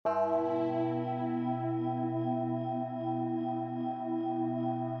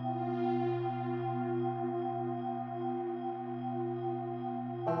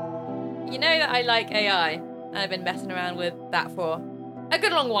you know that I like AI, and I've been messing around with that for a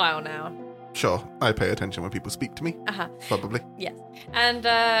good long while now. Sure, I pay attention when people speak to me. Probably. Yes. And,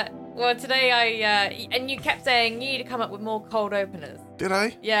 well, today and you kept saying you need to come up with more cold openers. Did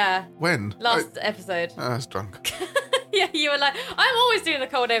I? Yeah. When? Last episode. I was drunk. Yeah, you were like, I'm always doing the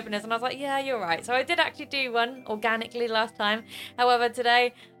cold openers. And I was like, yeah, you're right. So I did actually do one organically last time. However,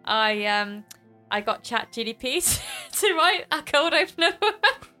 today I got ChatGPT to write a cold opener.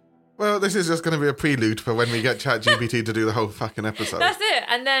 Well, this is just going to be a prelude for when we get ChatGPT to do the whole fucking episode. That's it.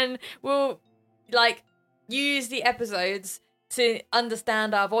 And then we'll, use the episodes to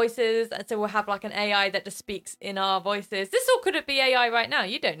understand our voices. And so we'll have, an AI that just speaks in our voices. This all could be AI right now.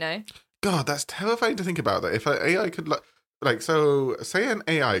 You don't know. God, that's terrifying to think about. That if an AI could, so say an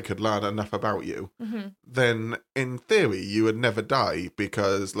AI could learn enough about you, then in theory you would never die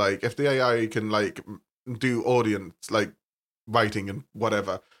because, if the AI can, do audience, writing and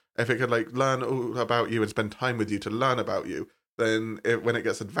whatever, if it could, learn all about you and spend time with you to learn about you, then when it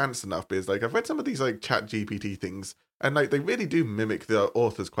gets advanced enough, because, I've read some of these, chat GPT things, and, they really do mimic the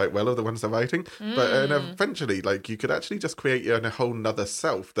authors quite well of the ones they're writing. But and eventually, you could actually just create a whole nother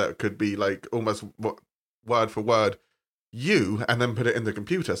self that could be, almost word for word you, and then put it in the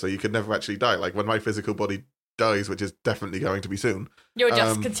computer so you could never actually die. When my physical body dies, which is definitely going to be soon. You'll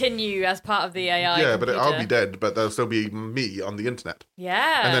just continue as part of the AI Yeah, computer. but I'll be dead, but there'll still be me on the internet.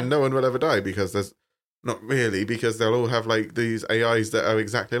 Yeah. And then no one will ever die because there's... Not really, because they'll all have, these AIs that are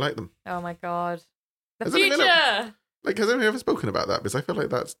exactly like them. Oh, my God. The Has future! Has anyone ever spoken about that? Because I feel like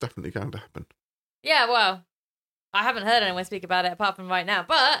that's definitely going to happen. Yeah, well, I haven't heard anyone speak about it apart from right now,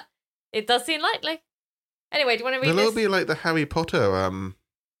 but it does seem likely. Anyway, do you want to read They'll this? all be like the Harry Potter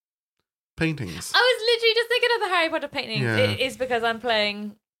paintings. I was literally just thinking of the Harry Potter paintings. Yeah. It is because I'm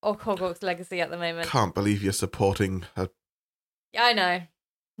playing Hogwarts Legacy at the moment. Can't believe you're supporting a... Yeah, I know.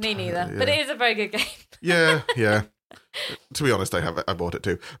 Me neither. Yeah. But it is a very good game. Yeah. To be honest, I bought it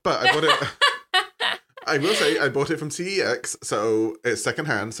too. But I bought it... I will say, I bought it from CEX, so it's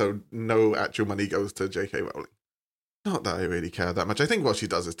secondhand, so no actual money goes to J.K. Rowling. Not that I really care that much. I think what she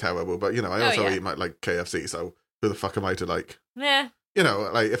does is terrible, but, I also eat my, KFC, so who the fuck am I to, Yeah.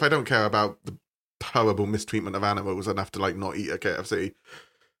 If I don't care about the horrible mistreatment of animals enough to, not eat a KFC,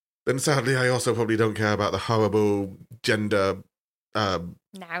 then sadly I also probably don't care about the horrible gender...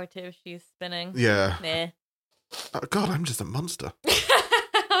 narrative she's spinning. Yeah. Nah. God, I'm just a monster.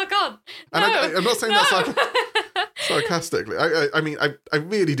 Oh, God. And No. I'm not saying that sarcastically. I mean, I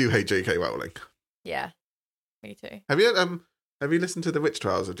really do hate J.K. Rowling. Yeah. Me too. Have you listened to the Witch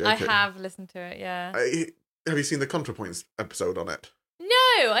Trials of J.K.? I have listened to it, yeah. Have you seen the ContraPoints episode on it?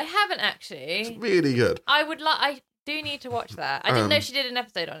 No, I haven't It's actually. really good. I do need to watch that. I didn't know she did an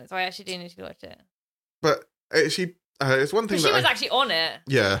episode on it, so I actually do need to watch it. But it's one thing But that she was actually on it.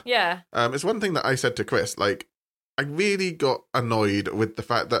 Yeah. Yeah. It's one thing that I said to Chris, I really got annoyed with the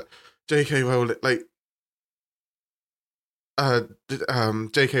fact that J.K. Rowling,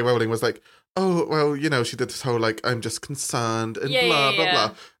 J.K. Rowling was like, oh, well, she did this whole, I'm just concerned and blah, blah,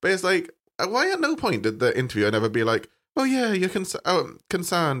 blah. But it's why at no point did the interviewer ever be like, oh, yeah, you're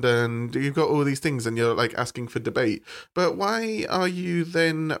concerned and you've got all these things and you're, asking for debate. But why are you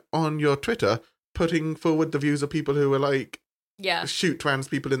then on your Twitter putting forward the views of people who are, shoot trans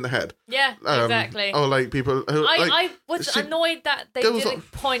people in the head? Yeah, exactly. Or, people who... I was annoyed that they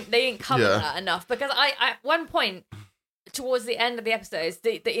didn't cover that enough, because I at one point... towards the end of the episodes,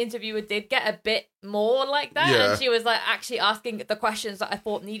 the interviewer did get a bit more like that, and she was actually asking the questions that I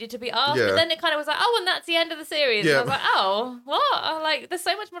thought needed to be asked. But then it kind of was and that's the end of the series. And I was like, oh, what? There's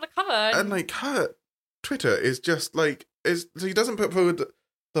so much more to cover. And her Twitter is just so she doesn't put forward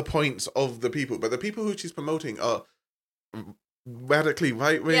the points of the people, but the people who she's promoting are radically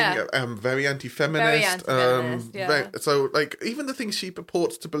right-wing, very anti-feminist. So, even the things she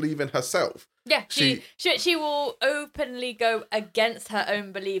purports to believe in herself. Yeah, she will openly go against her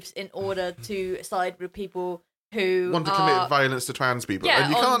own beliefs in order to side with people who want to commit violence to trans people. Yeah,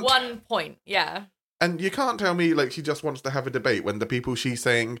 and you on can't, one point, yeah. And you can't tell me, she just wants to have a debate when the people she's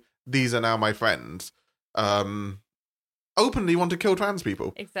saying, these are now my friends, openly want to kill trans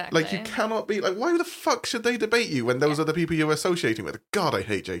people. Exactly. You cannot be why the fuck should they debate you when those are the people you're associating with? God, I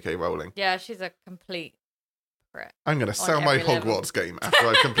hate J.K. Rowling. Yeah, she's a complete prick. I'm going to sell my Hogwarts game after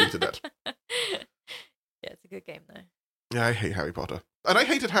I've completed it. Yeah, it's a good game though. Yeah, I hate Harry Potter. And I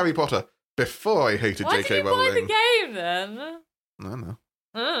hated Harry Potter before I hated J.K. Rowling. Why did you buy the game then? I don't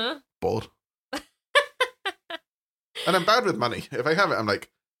know. Bored. And I'm bad with money. If I have it, I'm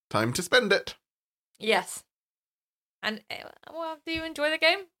time to spend it. Yes. And, do you enjoy the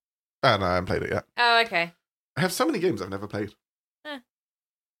game? No, I haven't played it yet. Oh, okay. I have so many games I've never played.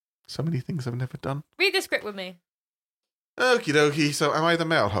 So many things I've never done. Read the script with me. Okie dokie. So am I the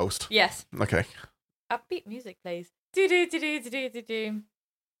male host? Yes. Okay. Upbeat music plays. Do.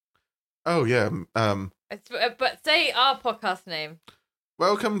 Oh, yeah. But say our podcast name.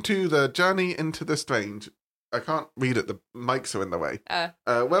 Welcome to the Journey into the Strange. I can't read it. The mics are in the way.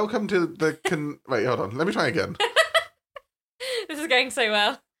 Welcome to the... Wait, hold on. Let me try again. This is going so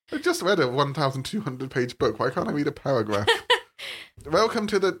well. I just read a 1,200-page book. Why can't I read a paragraph? Welcome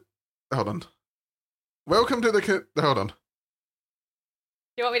to the... Hold on. Welcome to the... Hold on.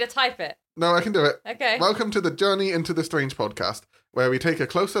 You want me to type it? No, I can do it. Okay. Welcome to the Journey into the Strange podcast, where we take a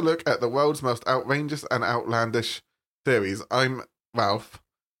closer look at the world's most outrageous and outlandish theories. I'm Ralph,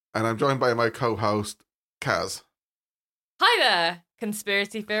 and I'm joined by my co-host, Kaz. Hi there,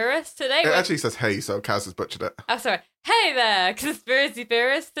 conspiracy theorists. Today it actually says hey, so Kaz has butchered it. Oh, sorry. Hey there, conspiracy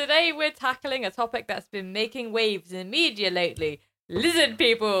theorists. Today we're tackling a topic that's been making waves in media lately. Lizard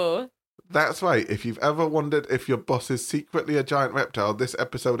people. That's right. If you've ever wondered if your boss is secretly a giant reptile, this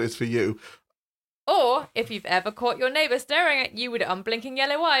episode is for you. Or if you've ever caught your neighbour staring at you with unblinking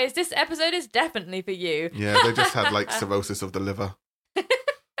yellow eyes, this episode is definitely for you. Yeah, they just had cirrhosis of the liver.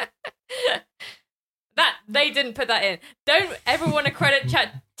 That they didn't put that in. Don't ever want to credit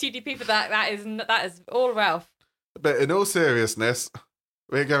ChatGPT for that. That is all Ralph. But in all seriousness,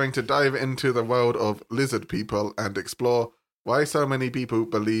 we're going to dive into the world of lizard people and explore why so many people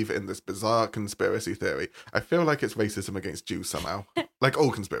believe in this bizarre conspiracy theory. I feel like it's racism against Jews somehow. Like all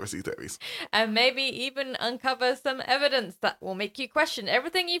conspiracy theories. And maybe even uncover some evidence that will make you question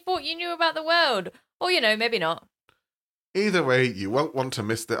everything you thought you knew about the world. Or, maybe not. Either way, you won't want to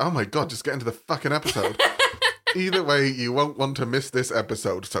miss the... Oh my god, just get into the fucking episode. Either way, you won't want to miss this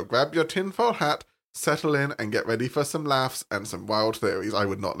episode. So grab your tinfoil hat, settle in, and get ready for some laughs and some wild theories. I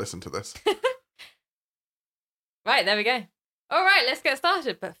would not listen to this. Right, there we go. All right, let's get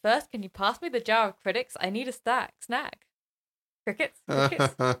started. But first, can you pass me the jar of critics? I need a snack. Crickets?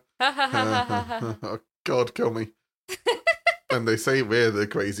 Oh, God, kill me. And they say we're the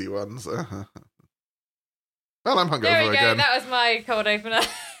crazy ones. Well, I'm hungover there we go. Again. That was my cold opener.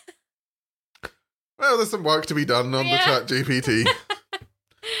 Well, there's some work to be done on the ChatGPT.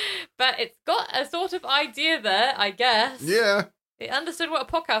 But it's got a sort of idea there, I guess. Yeah. It understood what a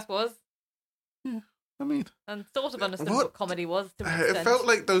podcast was. Yeah. I mean, and sort of understood what comedy was. To an extent. It felt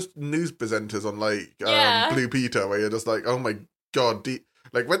like those news presenters on Blue Peter, where you're just like, oh my god,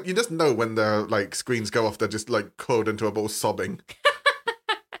 when you just know when their screens go off, they're just coiled into a ball sobbing,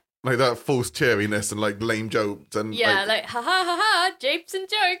 like that false cheeriness and lame jokes and ha ha ha ha, japes and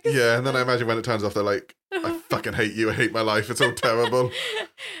jokes. Yeah, and then I imagine when it turns off, they're like, I fucking hate you, I hate my life, it's all terrible.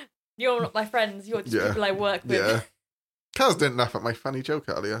 You're not my friends, you're just people I work with. Yeah, Kaz didn't laugh at my funny joke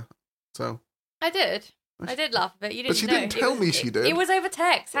earlier, so. I did laugh a bit. You didn't. But she didn't tell me she did. It was over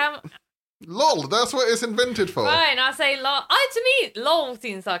text. LOL, that's what it's invented for. Fine, I'll say LOL. To me, LOL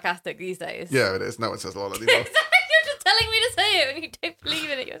seems sarcastic these days. Yeah, it is. No one says LOL anymore. You're just telling me to say it when you don't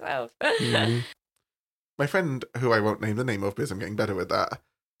believe in it yourself. Mm-hmm. My friend, who I won't name the name of because I'm getting better with that,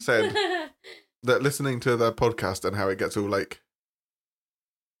 said that listening to the podcast and how it gets all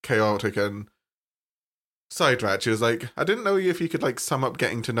chaotic and sidetracked, she was like, I didn't know if you could sum up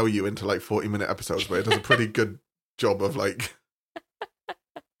getting to know you into 40-minute episodes, but it does a pretty good job of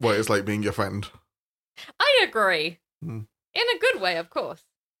what it's like being your friend. I agree. In a good way, of course.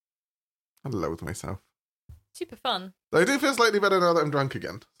 I loathe myself. Super fun. I do feel slightly better now that I'm drunk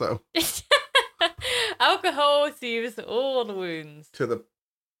again, so. Alcohol soothes all the wounds. To the...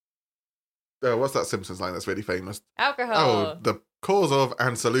 what's that Simpsons line that's really famous? Alcohol. Oh, the cause of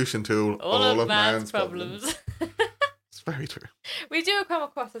and solution to all of man's problems. It's very true. We do come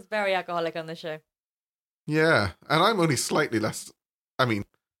across as very alcoholic on the show. Yeah, and I'm only slightly less... I mean...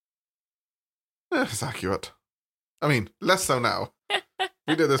 it's accurate. I mean, less so now.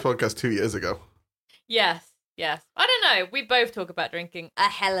 We did this podcast 2 years ago. Yes. I don't know. We both talk about drinking a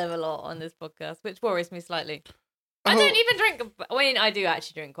hell of a lot on this podcast, which worries me slightly. I don't even drink... I mean, I do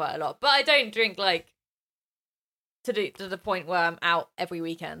actually drink quite a lot, but I don't drink, to the point where I'm out every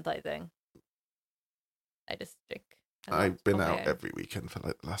weekend type thing. I just drink. I've been out every weekend for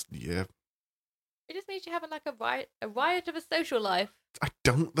the last year. It just means you have a riot of a social life. I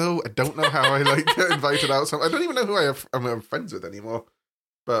don't though. I don't know how I get invited out. I don't even know who I'm friends with anymore.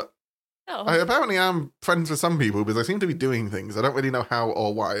 But I apparently am friends with some people because I seem to be doing things. I don't really know how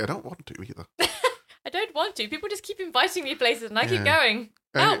or why. I don't want to either. I don't want to. People just keep inviting me places and I keep going.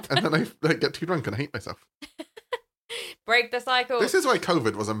 And then I get too drunk and I hate myself. Break the cycle. This is why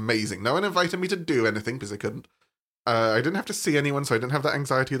COVID was amazing. No one invited me to do anything because I couldn't. I didn't have to see anyone, so I didn't have that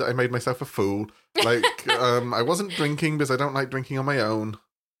anxiety that I made myself a fool. I wasn't drinking because I don't like drinking on my own.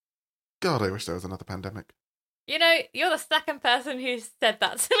 God, I wish there was another pandemic. You know, you're the second person who said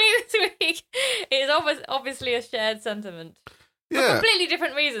that to me this week. It's obviously a shared sentiment. Yeah. For completely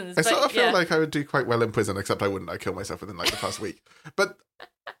different reasons. I sort of feel like I would do quite well in prison, except I wouldn't. I'd kill myself within, like, the first week. But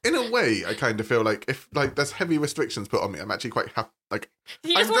in a way, I kind of feel like if, like, there's heavy restrictions put on me, I'm actually quite happy. Like,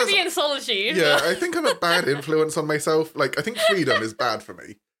 you just want to be in solitude. Yeah, I think I'm a bad influence on myself. Like, I think freedom is bad for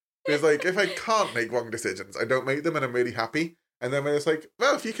me. Because, like, if I can't make wrong decisions, I don't make them and I'm really happy. And then when it's like,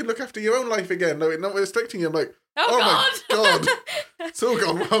 well, if you can look after your own life again, no, not restricting you, I'm like, oh my God. It's all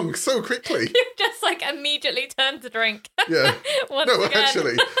gone wrong so quickly. You just, like, immediately turned to drink. Yeah. No, again.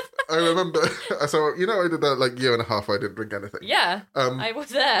 Actually, I remember, so, you know, I did that, like, year and a half where I didn't drink anything. Yeah, I was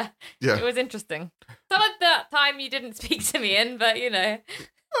there. Yeah. It was interesting. Some of that time you didn't speak to me in, but, you know.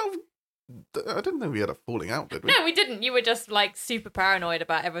 Well, I didn't know we had a falling out, did we? No, we didn't. You were just, like, super paranoid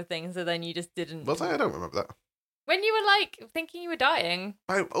about everything, so then you just didn't. Was I? I don't remember that. When you were, like, thinking you were dying.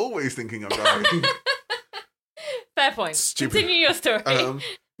 I'm always thinking I'm dying. Fair point. Stupid. Continue your story.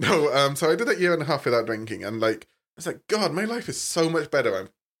 So I did that year and a half without drinking, and, like, I was like, God, my life is so much better. I'm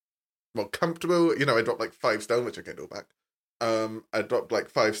more comfortable. You know, I dropped, like, 5 stone, which I can do back. I dropped, like,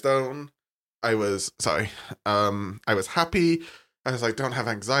 5 stone. I was happy. I was like, don't have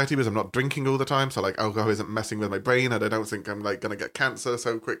anxiety because I'm not drinking all the time. So, like, alcohol isn't messing with my brain. And I don't think I'm, like, going to get cancer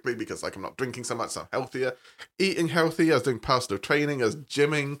so quickly because, like, I'm not drinking so much. So I'm healthier. Eating healthy. I was doing personal training. I was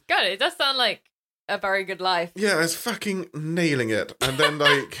gymming. God, it does sound like a very good life. Yeah, I was fucking nailing it. And then,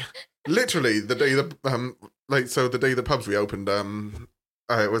 like, literally the day the day the pubs reopened,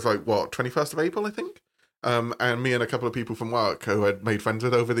 it was, like, what, 21st of April, I think? And me and a couple of people from work who I'd made friends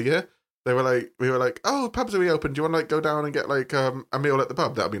with over the year, we were like, oh, pubs are reopened. Do you want to, like, go down and get, like, a meal at the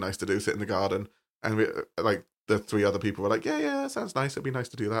pub? That'd be nice to do, sit in the garden. And we, like, the 3 other people were like, yeah, that sounds nice. It'd be nice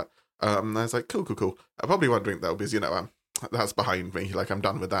to do that. And I was like, cool. I probably won't drink though, because, you know, that's behind me. Like, I'm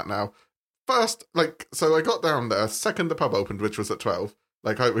done with that now. First, like, so I got down there. Second, the pub opened, which was at 12.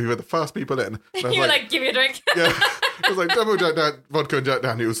 Like, we were the first people in. You were like, give me a drink. Yeah. It was like double vodka and Jack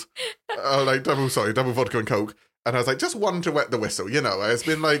Daniels. Double vodka and Coke. And I was like, just one to wet the whistle, you know. It's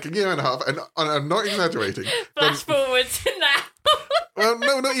been like a year and a half, and I'm not exaggerating. Flash forward to now. Well,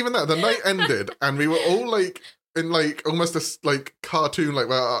 no, not even that. The night ended, and we were all like in like almost a like cartoon, like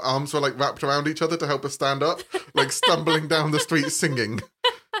where our arms were like wrapped around each other to help us stand up, like stumbling down the street singing.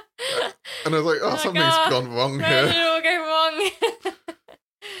 And I was like, oh something's gone wrong here. Where did it all go wrong?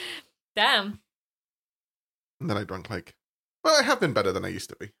 Damn. And then I drank well, I have been better than I used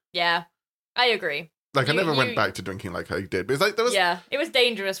to be. Yeah, I agree. Like, I never went back to drinking like I did. But it's like, there was... Yeah, it was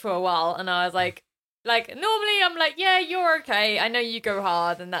dangerous for a while. And I was like, normally I'm like, yeah, you're okay. I know you go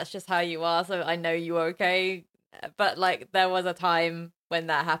hard and that's just how you are. So I know you're okay. But, like, there was a time when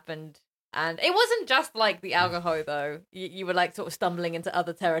that happened. And it wasn't just, like, the alcohol, though. You were, like, sort of stumbling into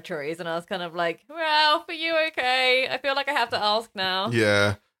other territories. And I was kind of like, Ralph, are you okay? I feel like I have to ask now.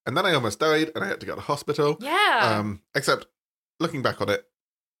 Yeah. And then I almost died and I had to go to hospital. Yeah. Except, looking back on it,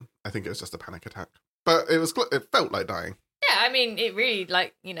 I think it was just a panic attack. But it felt like dying. Yeah, I mean, it really,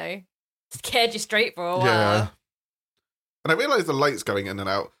 like, you know, scared you straight for a while. Yeah. And I realised the lights going in and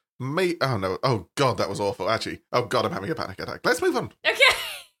out. Oh, no. Oh, God, that was awful, actually. Oh, God, I'm having a panic attack. Let's move on. Okay.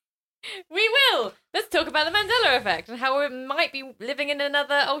 We will. Let's talk about the Mandela effect and how we might be living in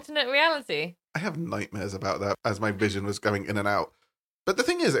another alternate reality. I have nightmares about that as my vision was going in and out. But the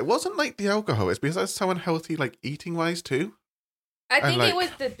thing is, it wasn't like the alcohol. It's because I was so unhealthy, like, eating-wise, too. I think it was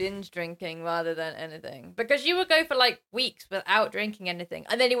the binge drinking rather than anything. Because you would go for, like, weeks without drinking anything.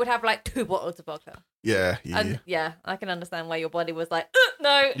 And then you would have, like, 2 bottles of vodka. Yeah. And, yeah, I can understand why your body was like,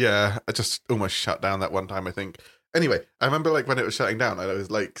 no. Yeah, I just almost shut down that one time, I think. Anyway, I remember, like, when it was shutting down, I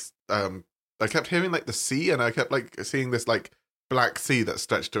was, like, I kept hearing, like, the sea, and I kept, like, seeing this, like, black sea that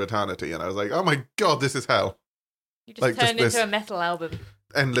stretched to eternity. And I was like, oh, my God, this is hell. You just turned into a metal album.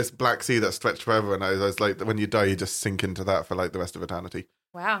 Endless black sea that stretched forever, and I was like, when you die, you just sink into that for like the rest of eternity.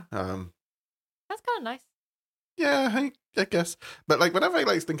 Wow. That's kind of nice. Yeah, I guess. But like, whenever I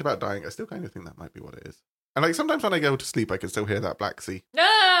like think about dying, I still kind of think that might be what it is. And like, sometimes when I go to sleep, I can still hear that black sea.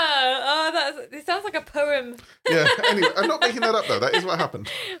 No, it sounds like a poem. Yeah. Anyway, I'm not making that up though. That is what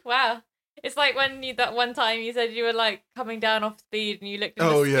happened. Wow. It's like when that one time you said you were like coming down off speed and you looked.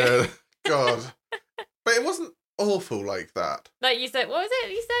 Oh yeah, God. But it wasn't awful like that. Like you said, what was it?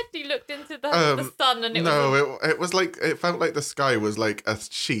 You said you looked into the sun and it was... it was like, it felt like the sky was like a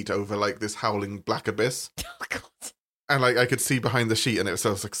sheet over like this howling black abyss. Oh God. And like I could see behind the sheet and it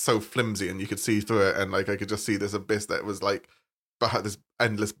was like so flimsy and you could see through it and like I could just see this abyss that was like behind this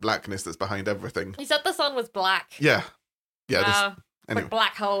endless blackness that's behind everything. You said the sun was black. Yeah. Yeah. Wow. Anyway. Like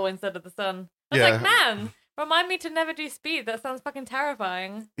black hole instead of the sun. I was like, man, Remind me to never do speed. That sounds fucking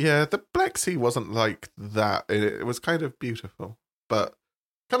terrifying. Yeah, the Black Sea wasn't like that. It was kind of beautiful. But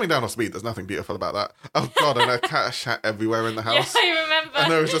coming down off speed, there's nothing beautiful about that. Oh, God, and a cat shat everywhere in the house. Yeah, I remember.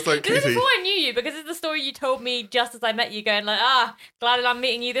 And I was just like, This is Katie. before I knew you, because it's the story you told me just as I met you, going like, glad I'm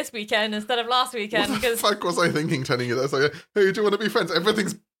meeting you this weekend instead of last weekend. What the fuck was I thinking telling you that? It's like, hey, do you want to be friends?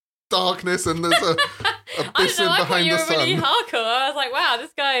 Everything's darkness and there's a basin I behind you the were sun. really hardcore. I was like, wow,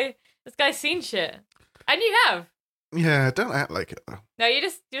 this guy's seen shit. And you have. Yeah, don't act like it, though. No, you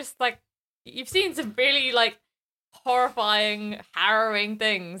just like, you've seen some really, like, horrifying, harrowing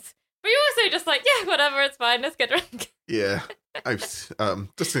things. But you're also just like, yeah, whatever, it's fine, let's get drunk. Yeah, I was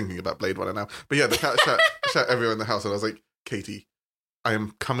just thinking about Blade Runner now. But yeah, the cat shat everywhere in the house, and I was like, Katie, I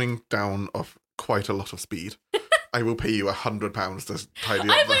am coming down off quite a lot of speed. I will pay you £100 to tidy up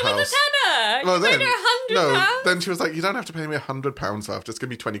the house. I thought it was a tenner. Well, you then, paid her £100. no, then she was like, you don't have to pay me £100 after. It's gonna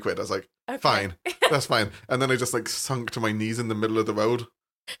be 20 quid. I was like, Okay. fine, that's fine. And then I just like sunk to my knees in the middle of the road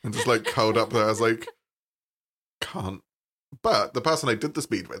and just like curled up there. I was like, can't. But the person I did the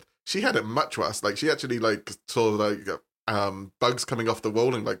speed with, she had it much worse. Like she actually like saw like bugs coming off the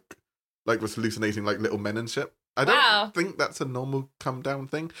wall and like was hallucinating like little men and shit. I don't think that's a normal come down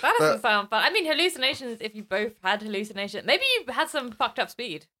thing. That doesn't sound fun. I mean, hallucinations, if you both had hallucinations. Maybe you had some fucked up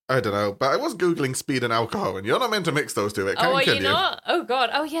speed. I don't know, but I was Googling speed and alcohol, and you're not meant to mix those two. It can kill you. Not? Oh, God.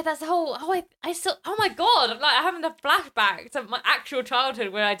 Oh, yeah, that's the whole... I still... Oh, my God. I'm like, having a flashback to my actual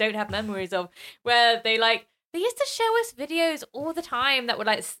childhood where I don't have memories of, where they, like... They used to show us videos all the time that were,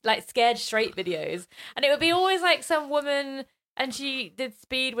 like scared straight videos. And it would be always, like, some woman, and she did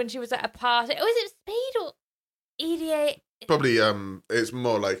speed when she was at a party. Oh, is it speed or... EDA. Probably, it's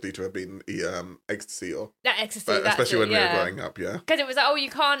more likely to have been ecstasy or ecstasy, especially when we were growing up, yeah. Because it was like, oh,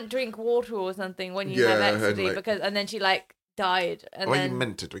 you can't drink water or something when you have ecstasy, and then she like died. And are then... you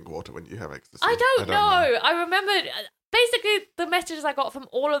meant to drink water when you have ecstasy? I don't know. I remember basically the messages I got from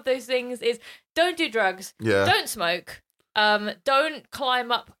all of those things is don't do drugs, don't smoke, don't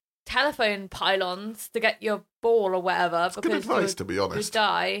climb up telephone pylons to get your ball or whatever. It's good advice, to be honest. You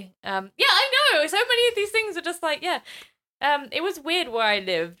die. Yeah, I know. So many of these things are just like, it was weird where I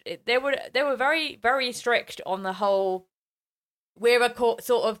lived. They were very, very strict on the whole. We're a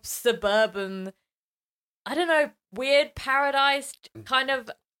sort of suburban, I don't know, weird paradise, kind of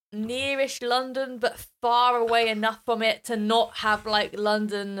nearish London, but far away enough from it to not have like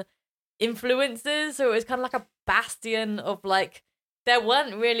London influences. So it was kind of like a bastion of like. There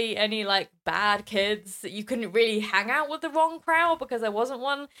weren't really any, like, bad kids. You couldn't really hang out with the wrong crowd because there wasn't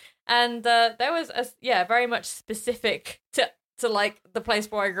one. And there was, very much specific to, like, the place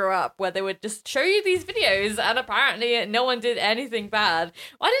where I grew up, where they would just show you these videos, and apparently no one did anything bad.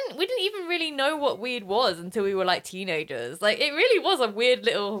 We didn't even really know what weed was until we were, like, teenagers. Like, it really was a weird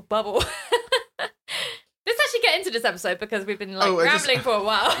little bubble. Let's actually get into this episode because we've been, like, rambling for a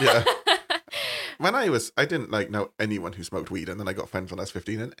while. Yeah. When I didn't like know anyone who smoked weed, and then I got friends when I was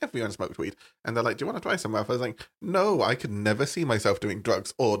 15 and everyone smoked weed. And they're like, do you want to try some? I was like, no, I could never see myself doing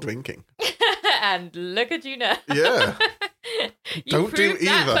drugs or drinking. And look at you now. Yeah. Don't do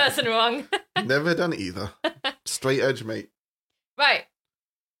either. That person wrong. Never done either. Straight edge, mate. Right.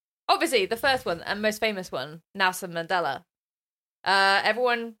 Obviously, the first one and most famous one, Nelson Mandela.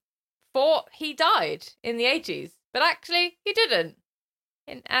 Everyone thought he died in the 80s, but actually he didn't.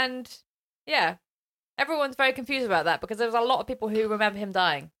 And yeah, everyone's very confused about that because there's a lot of people who remember him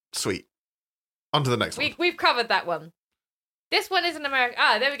dying. Sweet. On to the next one. We've covered that one. This one is an American...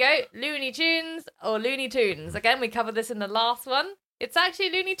 there we go. Looney Tunes or Looney Tunes. Again, we covered this in the last one. It's actually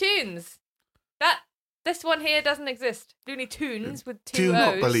Looney Tunes. This one here doesn't exist. Looney Tunes with two O's. Do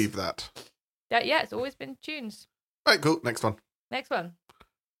not believe that. Yeah, it's always been Tunes. Right, cool. Next one. Next one.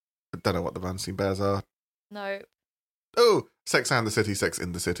 I don't know what the Bernstein Bears are. No. Oh, Sex and the City, Sex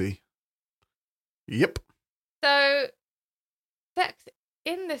in the City. Yep. So, Sex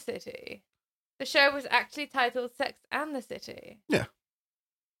in the City. The show was actually titled Sex and the City. Yeah.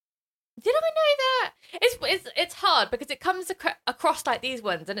 Did I know that? It's hard because it comes across like these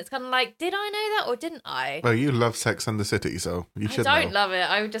ones, and it's kind of like, did I know that or didn't I? Well, you love Sex and the City, so you should know. I don't love it.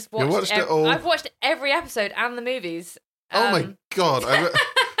 I just watched it all. I've watched every episode and the movies. Oh my God.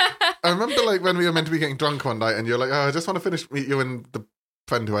 I remember like when we were meant to be getting drunk one night and you're like, oh, I just want to finish you and the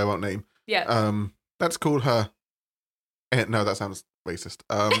friend who I won't name. Yeah. Let's call her. No, that sounds racist.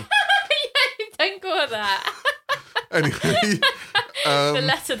 Don't call her that. Anyway. The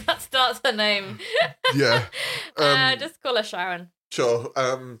letter that starts her name. Yeah. Just call her Sharon. Sure.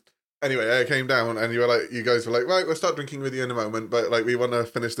 Anyway, I came down and you guys were like, right, we'll start drinking with you in a moment, but like we want to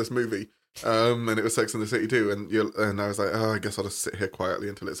finish this movie. And it was Sex and the City too, and I was like, oh, I guess I'll just sit here quietly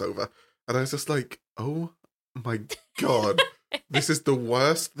until it's over. And I was just like, oh my God. This is the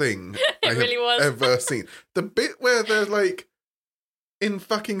worst thing I really have ever seen. The bit where they're like in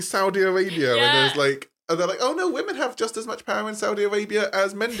fucking Saudi Arabia and there's like, and they're like, oh no, women have just as much power in Saudi Arabia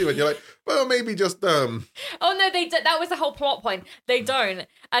as men do. And you're like, well, maybe just Oh no, they that was the whole plot point. They don't.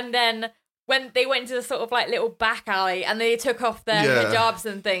 And then when they went to the sort of like little back alley and they took off their hijabs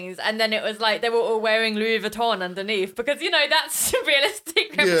and things, and then it was like they were all wearing Louis Vuitton underneath because, you know, that's a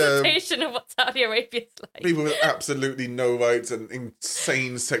realistic representation of what Saudi Arabia's like. People with absolutely no rights and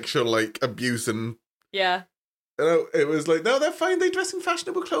insane sexual like abuse and it was like, no, they're fine. They dress in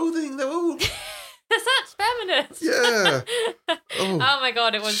fashionable clothing. They're all they're such feminists. Yeah. Oh my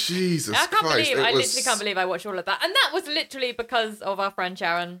God, it was Jesus I Christ. I literally can't believe I watched all of that, and that was literally because of our friend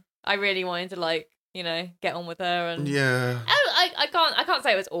Sharon. I really wanted to, like, you know, get on with her, and I can't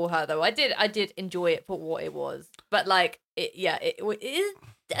say it was all her though. I did enjoy it for what it was, but like it is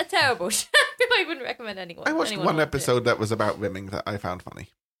a terrible show. I wouldn't recommend anyone. I watched one episode that was about rimming that I found funny.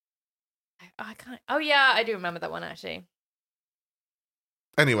 I can't. Oh yeah, I do remember that one actually.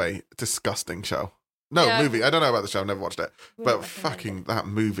 Anyway, disgusting show. No, movie. I don't know about the show. I've never watched it, but fucking that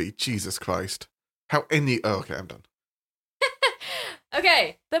movie, Jesus Christ! Okay, I'm done.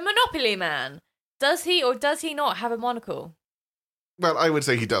 Okay, the Monopoly Man. Does he or does he not have a monocle? Well, I would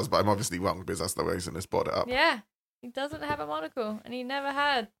say he does, but I'm obviously wrong because that's the reason it's brought it up. Yeah, he doesn't have a monocle, and he never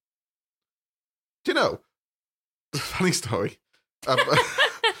had. Do you know? Funny story.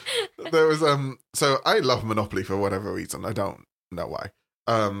 There was So I love Monopoly for whatever reason. I don't know why.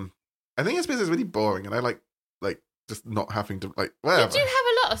 I think it's because it's really boring, and I like just not having to like whatever. You do have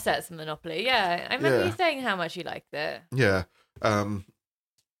a lot of sets of Monopoly. Yeah, I remember you saying how much you liked it. Yeah.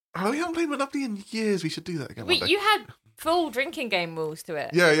 We haven't played Monopoly in years. We should do that again. You had full drinking game rules to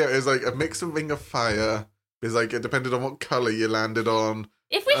it. Yeah. It was like a mix of Ring of Fire. It's like it depended on what colour you landed on.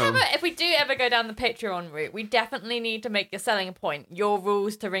 If we do ever go down the Patreon route, we definitely need to make a selling point. Your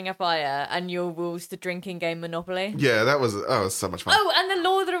rules to Ring of Fire and your rules to drinking game Monopoly. Yeah, that was so much fun. Oh, and the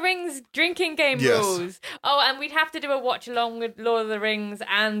Lord of the Rings drinking game rules. Oh, and we'd have to do a watch along with Lord of the Rings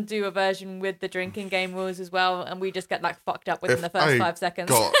and do a version with the drinking game rules as well. And we just get like fucked up within the first 5 seconds.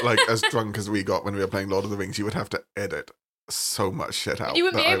 Got like as drunk as we got when we were playing Lord of the Rings, you would have to edit so much shit out. You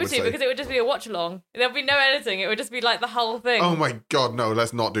wouldn't be able to because it would just be a watch along. There'd be no editing. It would just be like the whole thing. Oh my God, no,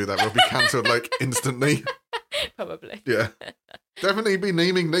 let's not do that. We'll be cancelled like instantly. Probably. Yeah. Definitely be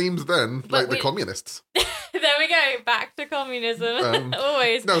naming names then, but like the communists. There we go. Back to communism.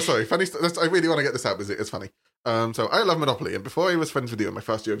 Always. No, sorry. Funny. I really want to get this out because it's funny. So I love Monopoly, and before I was friends with you in my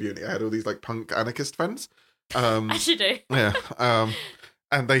first year of uni, I had all these like punk anarchist friends. As you do. Yeah.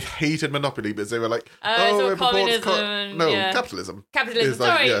 And they hated Monopoly because they were like, it's communism. Capitalism. Capitalism.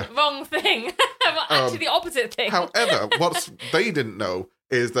 Sorry, wrong thing. Actually, the opposite thing. However, what they didn't know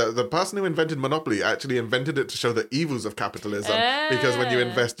is that the person who invented Monopoly actually invented it to show the evils of capitalism. Because when you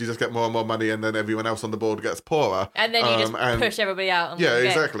invest, you just get more and more money, and then everyone else on the board gets poorer. And then you just push everybody out. Yeah,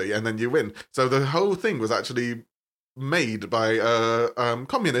 exactly. And then you win. So the whole thing was actually made by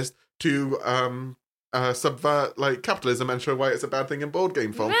communists to subvert like capitalism and show why it's a bad thing in board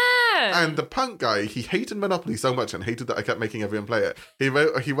game form. And the punk guy, he hated Monopoly so much and hated that I kept making everyone play it. He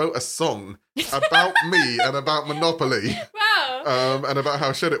wrote a song about me and about Monopoly. Wow. And about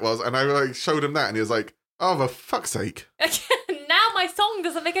how shit it was. And I like showed him that and he was like, oh, for fuck's sake. Now my song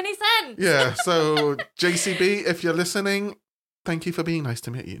doesn't make any sense. Yeah, so JCB, if you're listening, thank you for being nice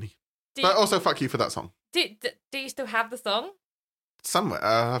to me at uni. But also fuck you for that song. Do you still have the song? Somewhere.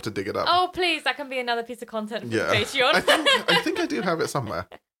 I'll have to dig it up. Oh, please. That can be another piece of content for Patreon. I think I do have it somewhere.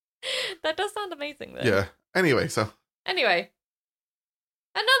 That does sound amazing, though. Yeah. Anyway.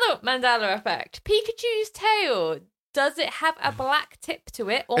 Another Mandela effect. Pikachu's tail. Does it have a black tip to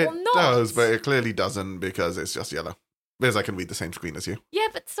it or not? It does, but it clearly doesn't because it's just yellow. Because I can read the same screen as you. Yeah,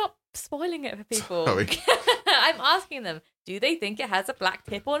 but stop spoiling it for people. Sorry. I'm asking them, do they think it has a black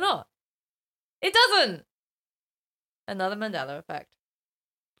tip or not? It doesn't. Another Mandela effect.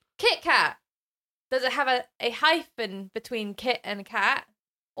 Kit Kat. Does it have a hyphen between Kit and Kat?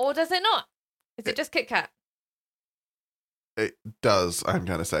 Or does it not? Is it just Kit Kat? It does, I'm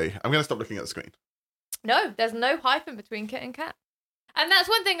going to say. I'm going to stop looking at the screen. No, there's no hyphen between Kit and Kat. And that's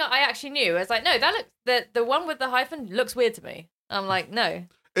one thing I actually knew. I was like, no, that looks the one with the hyphen looks weird to me. I'm like, no.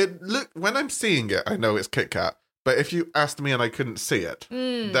 When I'm seeing it, I know it's Kit Kat. But if you asked me and I couldn't see it,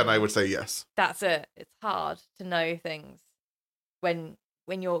 then I would say yes. That's it. It's hard to know things when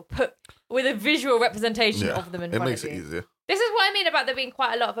you're put with a visual representation of them in front of you. It makes it easier. This is what I mean about there being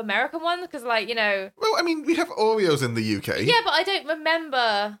quite a lot of American ones, because, like, you know... Well, I mean, we have Oreos in the UK. Yeah, but I don't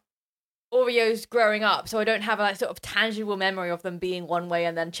remember Oreos growing up, so I don't have a sort of tangible memory of them being one way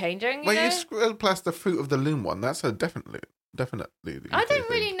and then changing. You scroll past the Fruit of the Loom one. That's a definitely. I don't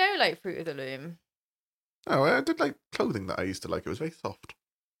really know Fruit of the Loom. Oh, I did like clothing that I used to like. It was very soft.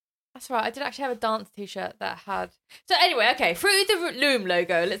 That's right. I did actually have a dance t-shirt that had. So anyway, okay, Fruit of the Loom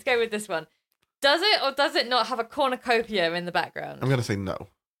logo. Let's go with this one. Does it or does it not have a cornucopia in the background? I'm gonna say no.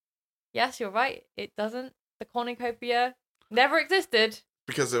 Yes, you're right. It doesn't. The cornucopia never existed.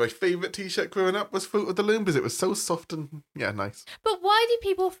 Because my favourite t-shirt growing up was Fruit of the Loom because it was so soft and nice. But why do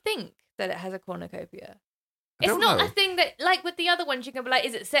people think that it has a cornucopia? It's not a thing that, like with the other ones, you can be like,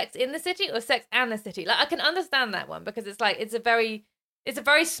 is it Sex in the City or Sex and the City? Like, I can understand that one because it's like, it's a very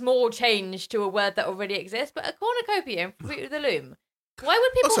small change to a word that already exists, but a cornucopia in Fruit of the Loom. Why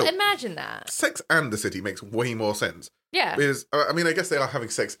would people imagine that? Sex and the City makes way more sense. Yeah. Because, I mean, I guess they are having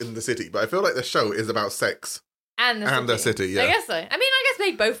sex in the city, but I feel like the show is about sex. And the city, yeah. I guess so. I mean, I guess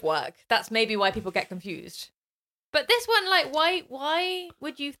they both work. That's maybe why people get confused. But this one, like, why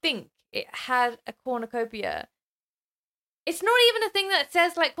would you think it had a cornucopia? It's not even a thing that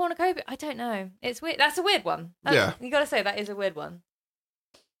says, like, cornucopia. I don't know. It's weird. That's a weird one. You got to say that is a weird one.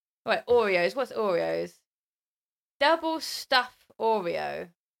 Right, Oreos. What's Oreos? Double stuff Oreo.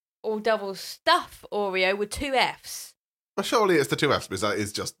 Or double stuff Oreo with 2 Fs. Well, surely it's the 2 Fs because that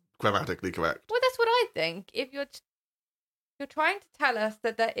is just grammatically correct. Well, that's what I think. If you're trying to tell us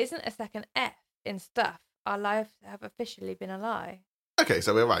that there isn't a second F in stuff, our lives have officially been a lie. Okay,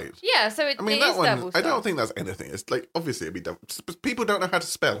 so we're right. Yeah, so it is that one, double stuff. I don't think that's anything. It's like, obviously it'd be double. People don't know how to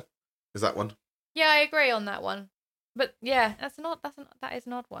spell. Is that one? Yeah, I agree on that one. But yeah, that is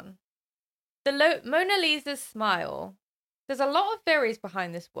an odd one. The Mona Lisa's smile. There's a lot of theories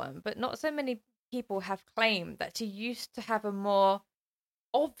behind this one, but not so many people have claimed that she used to have a more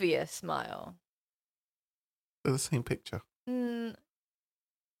obvious smile. They're the same picture. I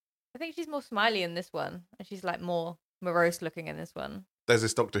think she's more smiley in this one, and she's like more morose looking in this one. There's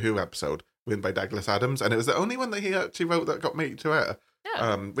this Doctor Who episode written by Douglas Adams, and it was the only one that he actually wrote that got made to air.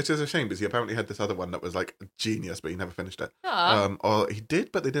 Yeah. Which is a shame because he apparently had this other one that was like a genius, but he never finished it. Aww. Or he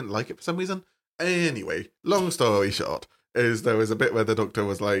did, but they didn't like it for some reason. Anyway, long story short, is there was a bit where the Doctor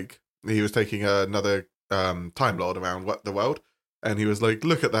was like, he was taking another Time Lord around the world, and he was like,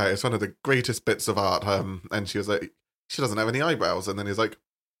 look at that, it's one of the greatest bits of art. And she was like, she doesn't have any eyebrows. And then he's like,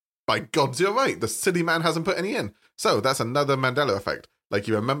 by God, you're right, the silly man hasn't put any in. So that's another Mandela effect. Like,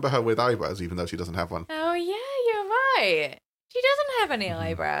 you remember her with eyebrows, even though she doesn't have one. Oh, yeah, you're right. She doesn't have any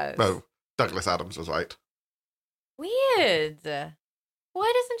eyebrows. No, Douglas Adams was right. Weird.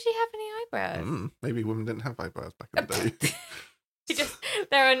 Why doesn't she have any eyebrows? Maybe women didn't have eyebrows back in the day.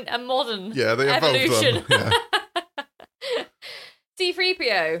 They're a modern they evolution. Evolved them. Yeah.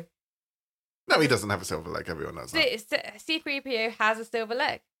 C-3PO. No, he doesn't have a silver leg. Everyone knows that. C-3PO has a silver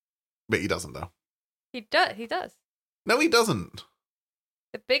leg. But he doesn't, though. He does. No, he doesn't.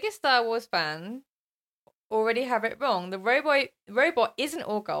 The biggest Star Wars fan already have it wrong. The robot isn't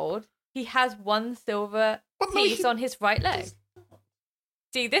all gold. He has one silver piece on his right leg.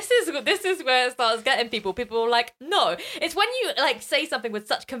 See, this is where it starts getting people. People are like, no. It's when you like say something with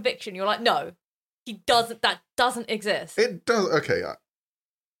such conviction, you're like, no, he doesn't. That doesn't exist. It does. Okay.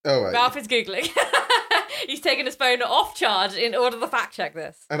 All right. Ralph is Googling. He's taking his phone off charge in order to fact check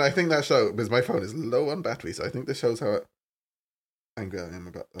this. And I think that shows, because my phone is low on battery, so I think this shows how angry I am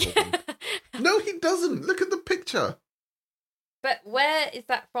about the whole thing. No, he doesn't. Look at the picture. But where is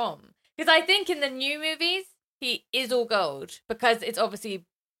that from? Because I think in the new movies, he is all gold. Because it's obviously...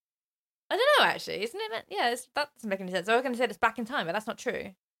 I don't know, actually. Isn't it? Yeah, that doesn't make any sense. I was going to say it's back in time, but that's not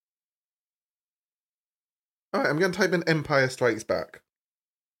true. All right, I'm going to type in Empire Strikes Back.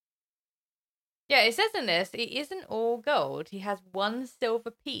 Yeah, it says in this, it isn't all gold. He has one silver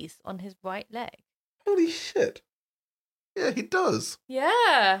piece on his right leg. Holy shit. Yeah, he does.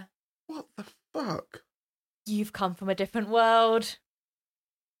 Yeah. What the fuck? You've come from a different world.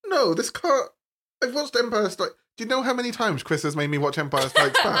 No, this can't... I've watched Empire Strikes... Do you know how many times Chris has made me watch Empire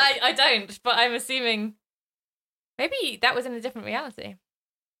Strikes Back? I don't, but I'm assuming... Maybe that was in a different reality.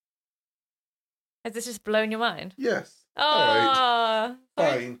 Has this just blown your mind? Yes. Oh,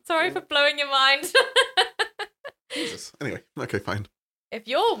 fine. Sorry for blowing your mind. Jesus. Anyway, okay, fine. If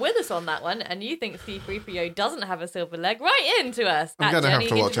you're with us on that one and you think C-3PO doesn't have a silver leg, write in to us. I'm going to have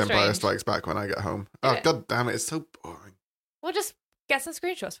to watch Empire Strikes Back when I get home. Oh, God damn it, it's so boring. We'll just get some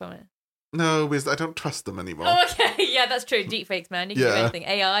screenshots from it. No, because I don't trust them anymore. Oh, okay. Yeah, that's true. Deepfakes, man. You can do anything.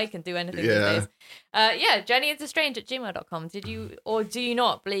 AI can do anything these days. JennyIsAstrange@gmail.com. Did you or do you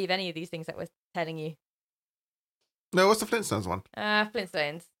not believe any of these things that we're telling you? No, what's the Flintstones one?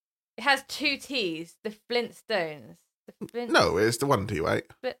 Flintstones. It has 2 T's. The Flintstones. No, it's the 1 T, right?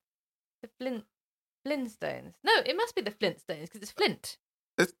 The Flintstones. No, it must be the Flintstones because it's Flint.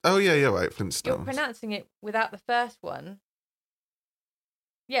 Yeah, right, Flintstones. You're pronouncing it without the first one.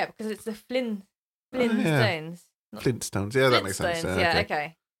 Yeah, because it's the Flintstones. Flintstones, yeah, that makes sense. Yeah,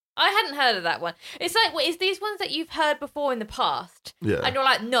 okay. I hadn't heard of that one. It's like, it's these ones that you've heard before in the past. Yeah. And you're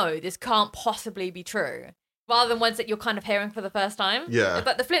like, no, this can't possibly be true. Rather than ones that you're kind of hearing for the first time. Yeah.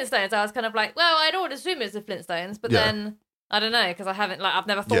 But the Flintstones, I was kind of like, well, I'd always assume it's the Flintstones, but then... I don't know, because I've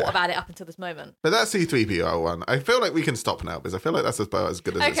never thought about it up until this moment. But that C-3PO one, I feel like we can stop now, because I feel like that's about as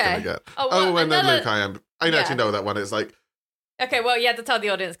good as it's going to get. And then Luke, I actually know that one. It's like... Okay, well, you had to tell the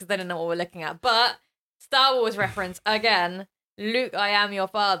audience, because they don't know what we're looking at. But, Star Wars reference, again, Luke, I am your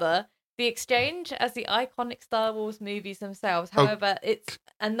father. The exchange as the iconic Star Wars movies themselves. However, it's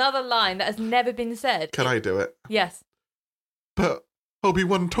another line that has never been said. Can I do it? Yes. But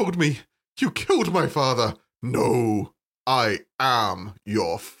Obi-Wan told me, you killed my father. No. I am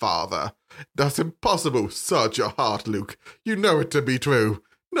your father. That's impossible. Search your heart, Luke. You know it to be true.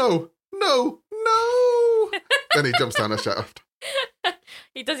 No. Then he jumps down a shaft.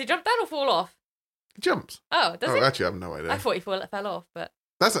 Does he jump down or fall off? He jumps. Oh, does he? Actually, I have no idea. I thought he fell off, but...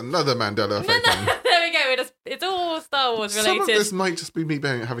 That's another Mandela effect. No. There we go. It's all Star Wars related. Some of this might just be me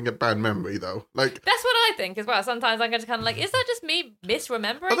having a bad memory, though. Like that's what I think as well. Sometimes I'm going to kind of like, is that just me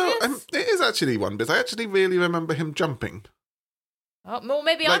misremembering this? It is actually one, because I actually really remember him jumping. Oh, well,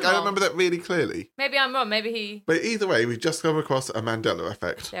 maybe I'm wrong. I remember that really clearly. Maybe I'm wrong. Maybe he... But either way, we've just come across a Mandela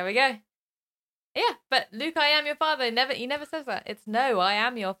effect. There we go. Yeah, but Luke, I am your father. He never says that. It's no, I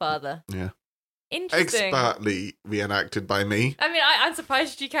am your father. Yeah. Interesting. Expertly reenacted by me. I mean, I'm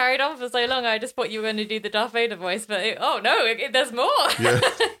surprised you carried on for so long. I just thought you were going to do the Darth Vader voice, but there's more. Yeah.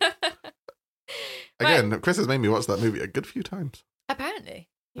 Again, Chris has made me watch that movie a good few times. Apparently.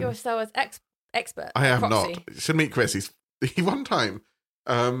 You're Star Wars expert. I am not. You should meet Chris. He one time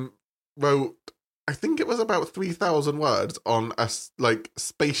wrote, I think it was about 3,000 words on a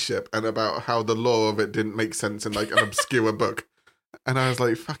spaceship and about how the lore of it didn't make sense in an obscure book. And I was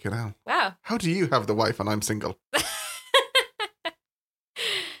like, fucking hell. Wow. How do you have the wife and I'm single?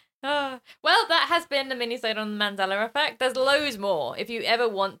 Well, that has been the Minisode on the Mandela effect. There's loads more if you ever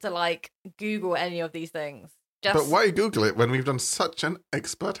want to Google any of these things. But why Google it when we've done such an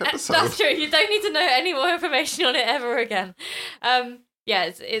expert episode? That's true. You don't need to know any more information on it ever again.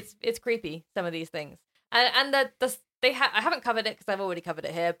 Yeah, it's creepy, some of these things. And I haven't covered it because I've already covered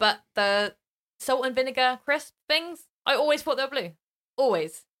it here, but the salt and vinegar crisp things, I always thought they were blue.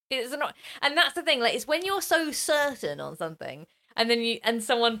 Always. It's not, and that's the thing, it's when you're so certain on something and then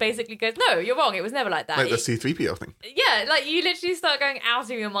someone basically goes, no, you're wrong, it was never like that. Like the C-3PO thing. Yeah, you literally start going out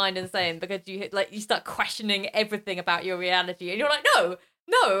of your mind insane because you start questioning everything about your reality and you're like,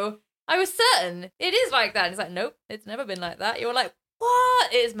 no, I was certain it is like that. And it's like, nope, it's never been like that. You're like,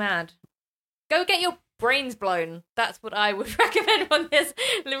 what? It is mad. Go get your brains blown. That's what I would recommend on this.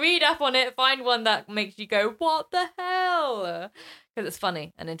 Read up on it, find one that makes you go, what the hell? Because it's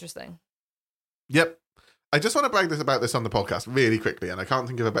funny and interesting. Yep. I just want to brag about this on the podcast really quickly, and I can't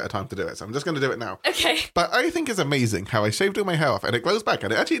think of a better time to do it, so I'm just going to do it now. Okay. But I think it's amazing how I shaved all my hair off, and it grows back,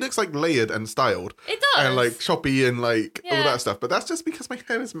 and it actually looks layered and styled. It does. And choppy and all that stuff. But that's just because my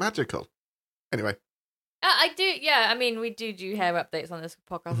hair is magical. Anyway. I do, yeah. I mean, we do hair updates on this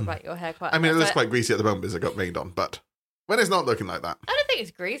podcast about your hair quite a I mean, bit, it looks quite greasy at the moment because it got rained on, but when it's not looking like that. I don't think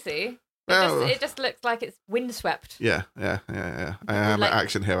it's greasy. It just looks like it's windswept. Yeah. I am an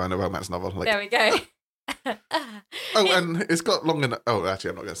action hero in a romance novel. There we go. And it's got long enough. Oh,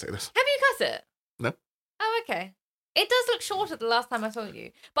 actually, I'm not going to say this. Have you cut it? No. Oh, okay. It does look shorter the last time I saw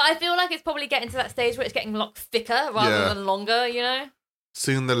you, but I feel like it's probably getting to that stage where it's getting a lot thicker rather than longer, you know?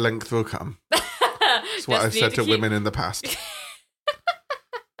 Soon the length will come. That's what I've said to women in the past.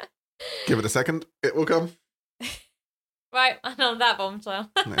 Give it a second, it will come. Right, and on that bombshell.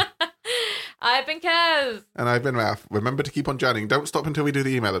 No. I've been Kez. And I've been Ralph. Remember to keep on journeying. Don't stop until we do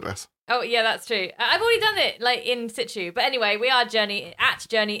the email address. Oh, yeah, that's true. I've already done it, in situ. But anyway, we are journeyinto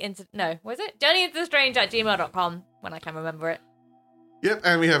the strange at gmail.com, when I can remember it. Yep,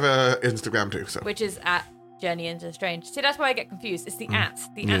 and we have Instagram too. So. Which is at Journey into the Strange. See, that's where I get confused. It's the ats.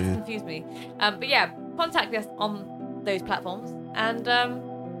 The ats confuse me. But yeah, contact us on those platforms. And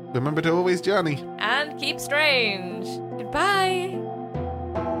remember to always journey. And keep strange. Goodbye.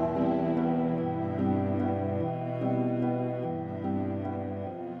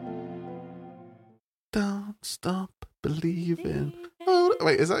 Don't stop believing. Oh,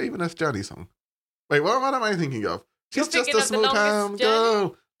 wait, is that even a Journey song? Wait, what am I thinking of? She's just a small town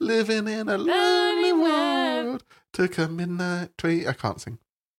girl living in a lonely world. Took a midnight train. I can't sing.